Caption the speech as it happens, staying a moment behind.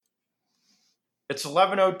It's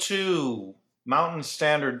 11:02 Mountain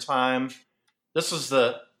Standard Time. This is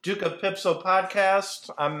the Duke of Pipso podcast.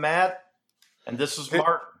 I'm Matt, and this is Th-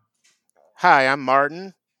 Martin. Hi, I'm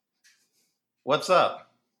Martin. What's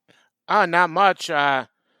up? Not much. So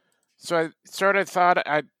I sort of thought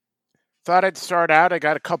I'd start out. I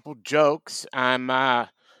got a couple jokes. I'm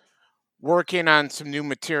working on some new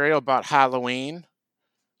material about Halloween.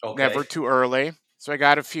 Okay. Never too early. So I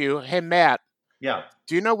got a few. Hey, Matt, Yeah.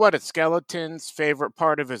 do you know what a skeleton's favorite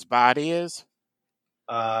part of his body is?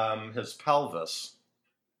 His pelvis.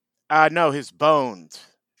 No, his bones,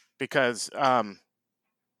 because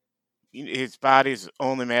his body's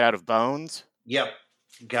only made out of bones. Yep.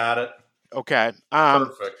 Got it. Okay.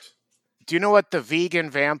 Perfect. Do you know what the vegan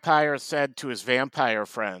vampire said to his vampire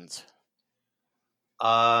friends?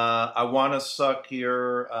 I want to suck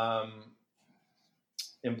your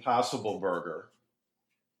Impossible Burger.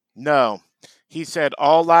 No. He said,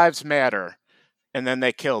 all lives matter, and then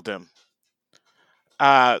they killed him.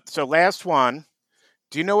 So last one.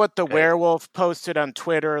 Do you know what the Okay. werewolf posted on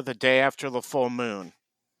Twitter the day after the full moon?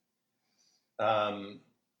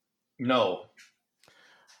 No.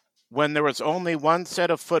 When there was only one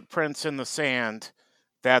set of footprints in the sand,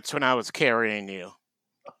 that's when I was carrying you.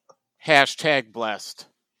 Hashtag blessed.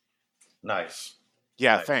 Nice.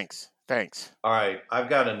 Yeah, Nice. Thanks. All right. I've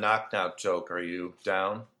got a knock-knock joke. Are you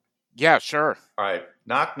down? Yeah, sure. All right.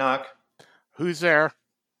 Knock, knock. Who's there?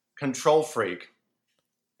 Control freak.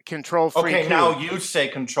 Control freak. Okay, who? now you say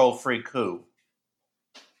control freak who?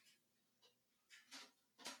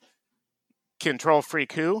 Control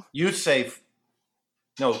freak who? You say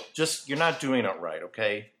no, just you're not doing it right,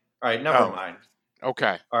 okay? All right, never Oh. mind.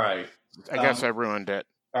 Okay. All right. I guess I ruined it.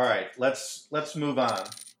 All right, let's move on.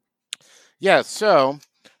 Yeah, so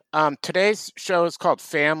today's show is called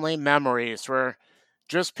Family Memories. We're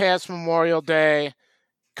just past Memorial Day,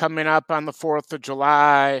 coming up on the 4th of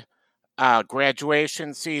July,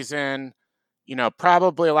 graduation season. You know,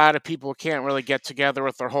 probably a lot of people can't really get together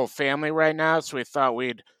with their whole family right now, so we thought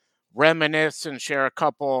we'd reminisce and share a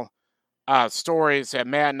couple stories that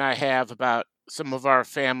Matt and I have about some of our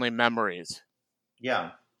family memories.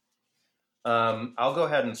 Yeah. I'll go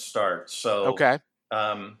ahead and start. So, Okay.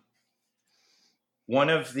 One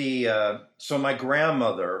of the so my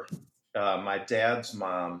grandmother, my dad's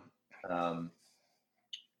mom,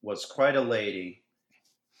 was quite a lady.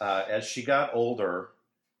 As she got older,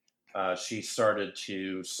 she started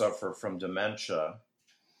to suffer from dementia,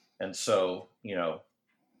 and so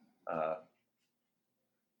uh,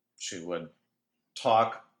 she would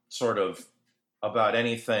talk sort of about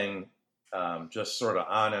anything, just sort of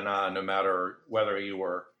on and on, no matter whether you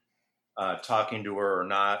were talking to her or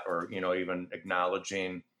not, or even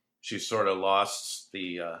acknowledging. She sort of lost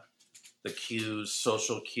the cues,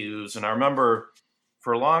 social cues. And I remember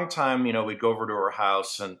for a long time, we'd go over to her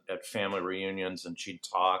house and at family reunions, and she'd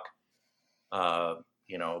talk,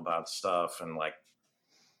 about stuff. And like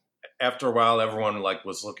after a while, everyone like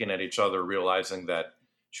was looking at each other, realizing that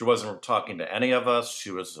she wasn't talking to any of us.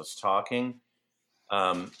 She was just talking.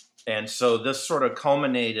 Um, and so this sort of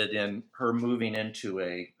culminated in her moving into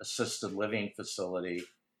a assisted living facility.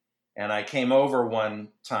 And I came over one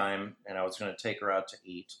time, and I was going to take her out to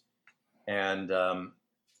eat. And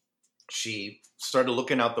she started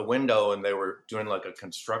looking out the window, and they were doing like a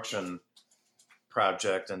construction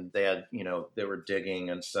project, and they had, they were digging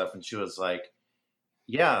and stuff. And she was like,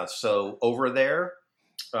 yeah, so over there,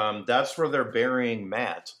 that's where they're burying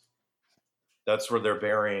Matt. That's where they're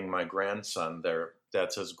burying my grandson.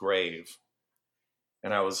 That's his grave.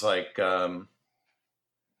 And I was like,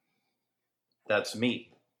 that's me.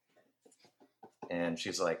 And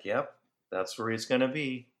she's like, yep, that's where he's going to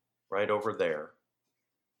be, right over there.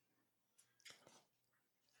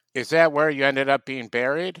 Is that where you ended up being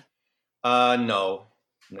buried? No.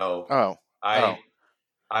 Oh.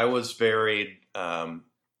 I was buried in,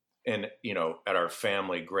 at our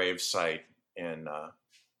family grave site in,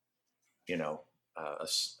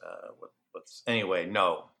 anyway,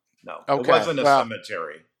 no. Okay. It wasn't a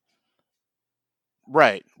cemetery.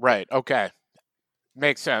 Right. Okay.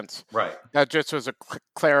 Makes sense. Right. That just was a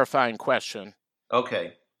clarifying question.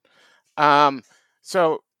 Okay.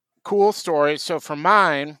 So cool story. So for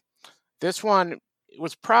mine, this one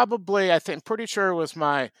was probably, pretty sure it was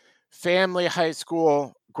my family high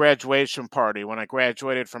school graduation party when I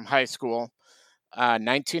graduated from high school,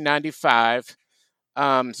 1995.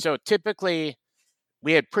 So typically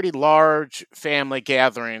we had pretty large family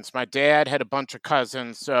gatherings. My dad had a bunch of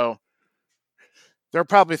cousins, so there were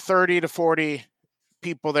probably 30 to 40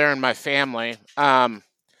 people there in my family.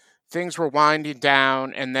 Things were winding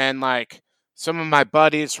down, and then like some of my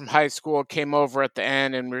buddies from high school came over at the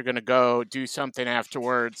end, and we were going to go do something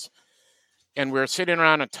afterwards. And we were sitting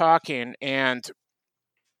around and talking. And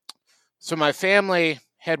so my family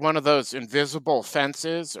had one of those invisible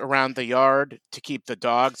fences around the yard to keep the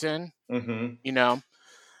dogs in, Mm-hmm. you know.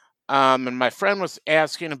 And my friend was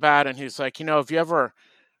asking about it, and he's like, have you ever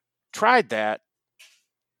tried that?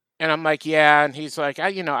 And I'm like, yeah. And he's like,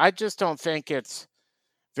 I just don't think it's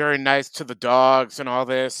very nice to the dogs and all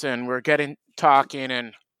this. And we're getting talking,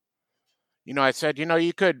 and I said,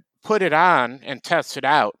 you could put it on and test it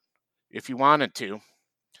out if you wanted to.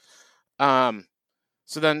 Um,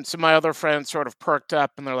 so then some of my other friends sort of perked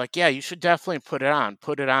up, and they're like, yeah, you should definitely put it on.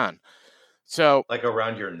 Put it on. So Like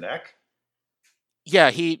around your neck?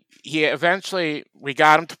 yeah, he eventually, we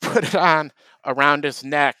got him to put it on around his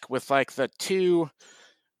neck with like the two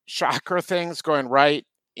chakra things going right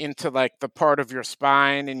into like the part of your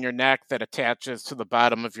spine and your neck that attaches to the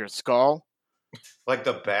bottom of your skull. Like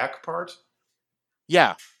the back part?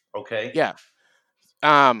 Yeah, Okay. yeah.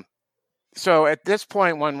 So at this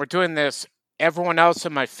point, when we're doing this, everyone else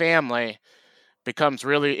in my family becomes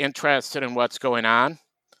really interested in what's going on,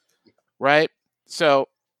 right? So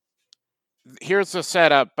here's the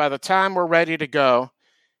setup. By the time we're ready to go,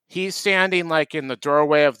 he's standing like in the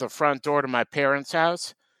doorway of the front door to my parents'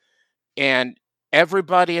 house, and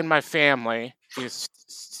everybody in my family is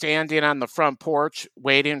standing on the front porch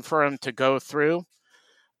waiting for him to go through.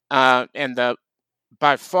 And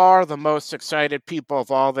by far the most excited people of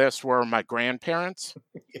all this were my grandparents,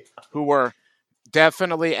 who were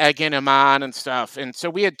definitely egging him on and stuff. And so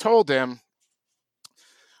we had told him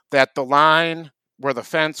that the line where the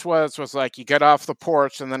fence was like you get off the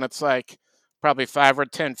porch and then it's like probably 5 or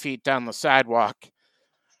 10 feet down the sidewalk.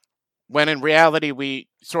 When in reality, we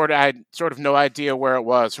I had sort of no idea where it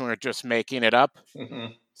was, and we were just making it up.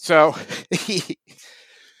 Mm-hmm. So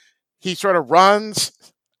he sort of runs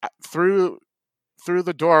through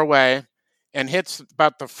the doorway and hits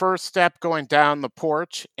about the first step going down the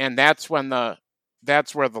porch, and that's where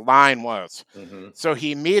the line was. Mm-hmm. So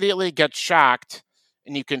he immediately gets shocked,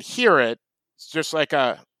 and you can hear it. It's just like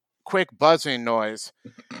a quick buzzing noise.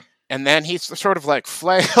 And then he sort of like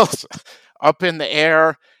flails up in the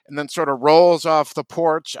air and then sort of rolls off the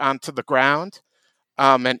porch onto the ground.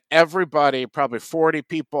 And everybody, probably 40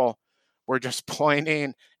 people, were just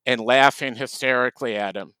pointing and laughing hysterically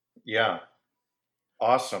at him. Yeah.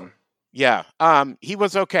 Awesome. Yeah. He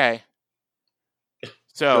was okay.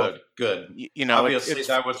 So Good. Obviously, it's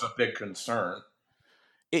that was a big concern.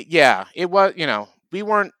 yeah, it was. We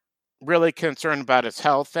weren't really concerned about his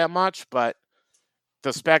health that much, but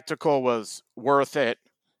the spectacle was worth it.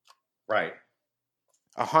 Right.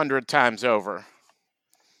 100 times over.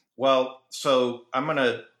 Well, so I'm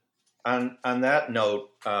gonna on that note.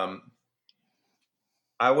 I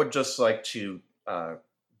would just like to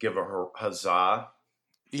give a huzzah.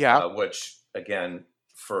 Yeah. Which again,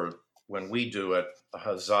 for when we do it, a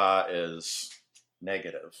huzzah is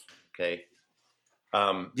negative. Okay.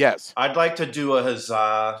 Yes. I'd like to do a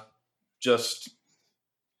huzzah.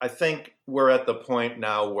 I think we're at the point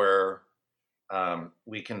now where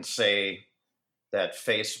we can say that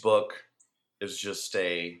Facebook is just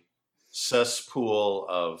a cesspool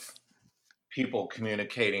of people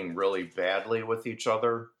communicating really badly with each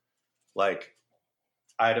other. Like,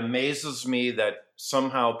 it amazes me that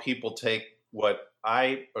somehow people take what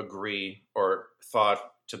I agree or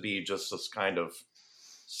thought to be just this kind of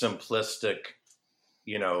simplistic,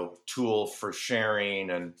 tool for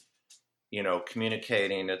sharing and,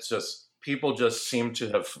 communicating. It's just people just seem to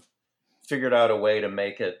have figured out a way to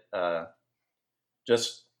make it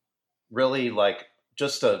just really like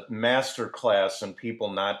just a master class in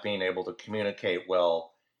people not being able to communicate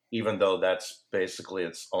well, even though that's basically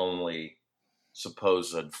its only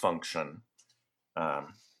supposed function.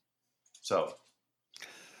 So,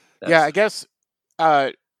 yeah, I guess.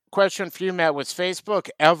 Question for you, Matt: was Facebook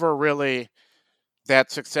ever really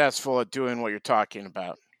that successful at doing what you're talking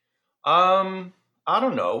about? I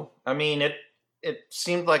don't know. I mean, it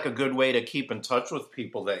seemed like a good way to keep in touch with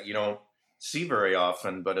people that you don't see very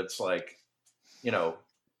often, but it's like,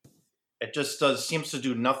 it just seems to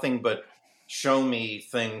do nothing but show me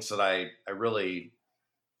things that I really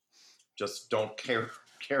just don't care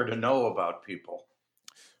to know about people.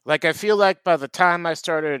 Like, I feel like by the time I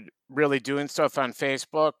started really doing stuff on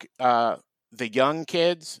Facebook, the young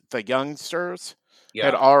kids, the youngsters,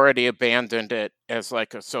 had already abandoned it as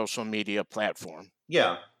like a social media platform.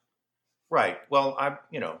 Yeah, right. Well,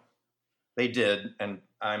 they did, and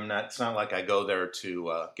I'm not. It's not like I go there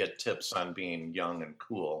to get tips on being young and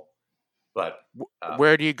cool. But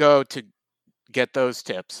where do you go to get those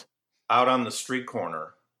tips? Out on the street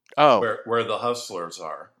corner. Oh, where the Hustlers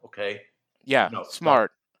are. Okay. yeah, No, don't.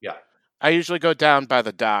 smart. Yeah. I usually go down by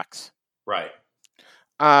the docks. Right.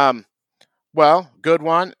 Um, well, good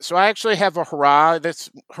one. So I actually have a hurrah. This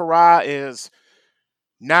hurrah is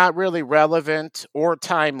not really relevant or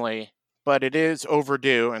timely, but it is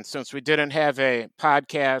overdue. And since we didn't have a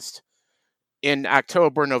podcast in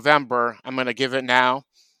October, November, I'm going to give it now.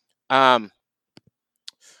 Um,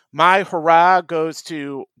 my hurrah goes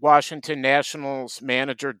to Washington Nationals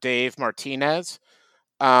manager Dave Martinez.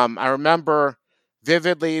 I remember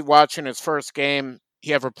vividly watching his first game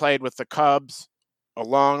he ever played with the Cubs a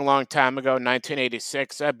long, long time ago,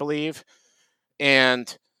 1986, I believe,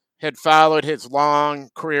 and had followed his long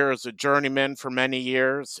career as a journeyman for many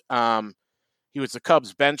years. He was the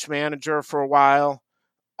Cubs bench manager for a while.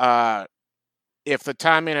 Uh, if the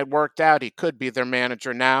timing had worked out, he could be their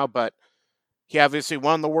manager now, but he obviously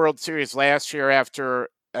won the World Series last year after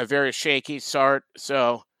a very shaky start.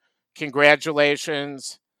 So,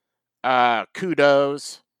 congratulations,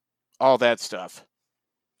 kudos, all that stuff.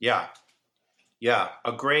 Yeah. Yeah.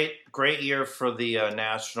 A great year for the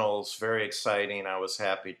Nationals. Very exciting. I was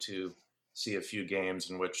happy to see a few games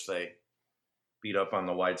in which they beat up on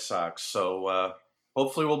the White Sox. So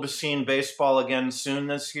hopefully we'll be seeing baseball again soon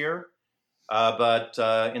this year. But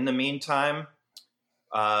in the meantime,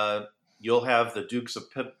 you'll have the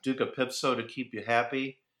Duke of Pipso to keep you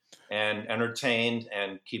happy and entertained,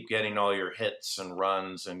 and keep getting all your hits and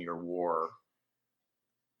runs and your WAR.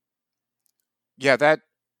 Yeah, that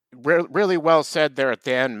really well said there at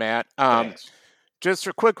the end, Matt. Thanks. Just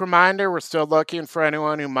a quick reminder, we're still looking for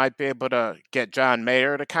anyone who might be able to get John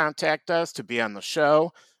Mayer to contact us to be on the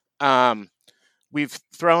show. We've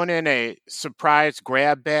thrown in a surprise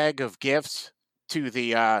grab bag of gifts to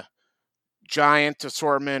the giant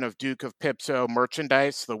assortment of Duke of Pipso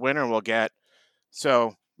merchandise the winner will get.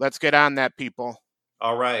 So let's get on that, people.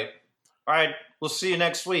 All right. All right. We'll see you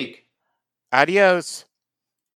next week. Adios.